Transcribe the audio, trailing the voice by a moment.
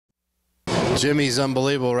Jimmy's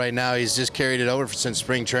unbelievable right now. He's just carried it over since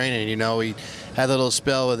spring training. You know, he had a little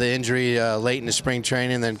spell with the injury late in the spring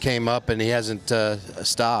training, then came up, and he hasn't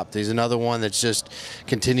stopped. He's another one that just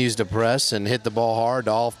continues to press and hit the ball hard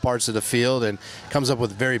to all parts of the field and comes up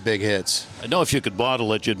with very big hits. I know if you could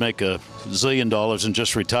bottle it, you'd make $1 zillion and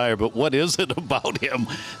just retire, but what is it about him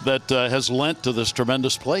that has lent to this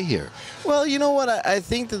tremendous play here? Well, you know what? I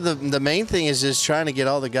think that the main thing is just trying to get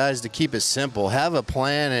all the guys to keep it simple. Have a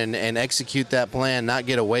plan and execute that plan, not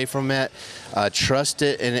get away from it. Trust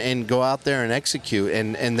it and go out there and execute.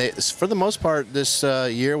 And they, for the most part, this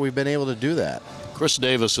year we've been able to do that. Chris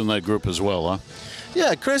Davis in that group as well, huh?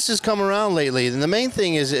 Yeah, Chris has come around lately. And the main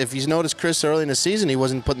thing is, if you've noticed Chris early in the season, he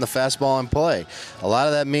wasn't putting the fastball in play. A lot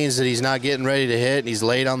of that means that he's not getting ready to hit, and he's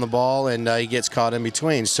late on the ball, and he gets caught in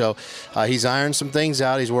between. So he's ironed some things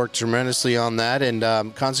out. He's worked tremendously on that,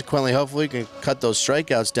 and consequently, hopefully, he can cut those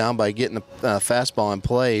strikeouts down by getting the fastball in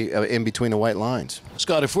play in between the white lines.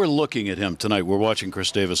 Scott, if we're looking at him tonight, we're watching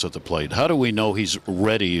Chris Davis at the plate. How do we know he's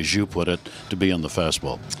ready, as you put it, to be on the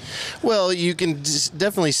fastball? Well, you can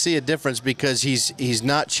definitely see a difference because he's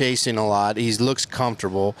not chasing a lot. He looks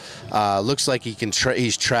comfortable. Looks like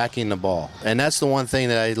he's tracking the ball, and that's the one thing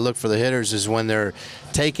that I look for the hitters is when they're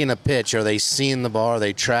taking a pitch. Are they seeing the ball? Are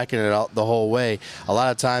they tracking it out the whole way? A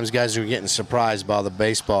lot of times, guys are getting surprised by the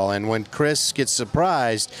baseball, and when Chris gets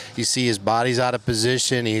surprised, you see his body's out of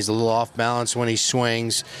position. He's a little off balance when he swings.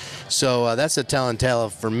 So that's a telling tale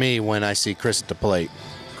for me when I see Chris at the plate.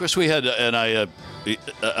 Chris, we had, and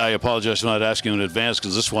I apologize for not asking in advance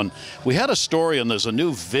because this one, we had a story and there's a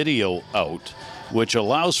new video out which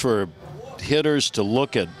allows for hitters to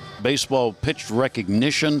look at baseball pitch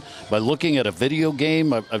recognition by looking at a video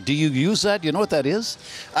game. Do you use that? Do you know what that is?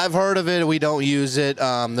 I've heard of it. We don't use it.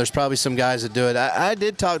 There's probably some guys that do it. I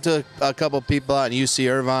did talk to a couple people out in UC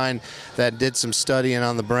Irvine that did some studying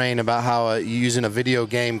on the brain about how using a video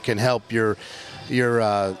game can help your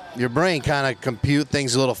brain kind of compute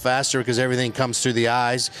things a little faster because everything comes through the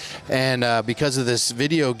eyes, and because of this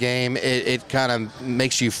video game, it kind of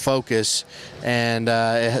makes you focus, and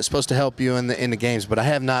it's supposed to help you in the games. But I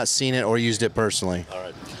have not seen it or used it personally. All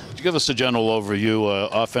right. Could you give us a general overview,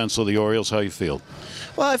 offense of the Orioles, how you feel?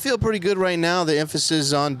 Well, I feel pretty good right now. The emphasis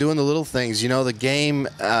is on doing the little things. You know, the game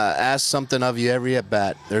asks something of you every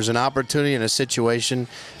at-bat. There's an opportunity in a situation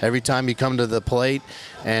every time you come to the plate,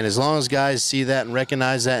 and as long as guys see that and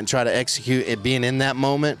recognize that and try to execute it being in that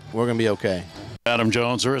moment, we're going to be okay. Adam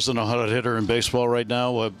Jones, there isn't a hot hitter in baseball right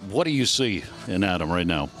now. What do you see in Adam right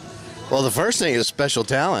now? Well, the first thing is special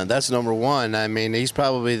talent. That's number one. I mean, he's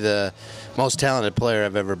probably the most talented player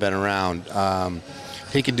I've ever been around.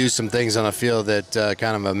 He can do some things on a field that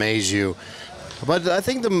kind of amaze you. But I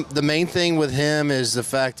think the main thing with him is the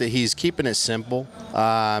fact that he's keeping it simple.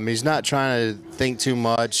 He's not trying to think too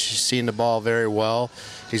much. He's seeing the ball very well.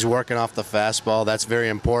 He's working off the fastball. That's very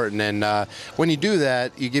important. And when you do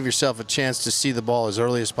that, you give yourself a chance to see the ball as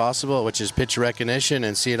early as possible, which is pitch recognition,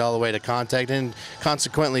 and see it all the way to contact. And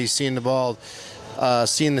consequently, seeing the ball,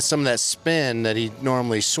 seeing some of that spin that he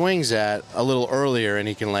normally swings at a little earlier, and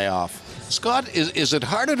he can lay off. Scott, is it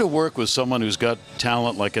harder to work with someone who's got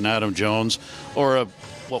talent like an Adam Jones or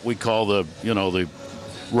what we call the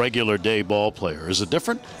regular day ball player? Is it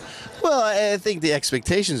different? Well, I think the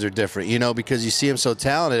expectations are different, you know, because you see him so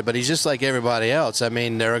talented, but he's just like everybody else. I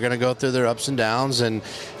mean, they're going to go through their ups and downs, and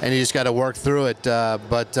you just got to work through it.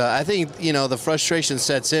 But I think, you know, the frustration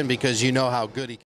sets in because you know how good he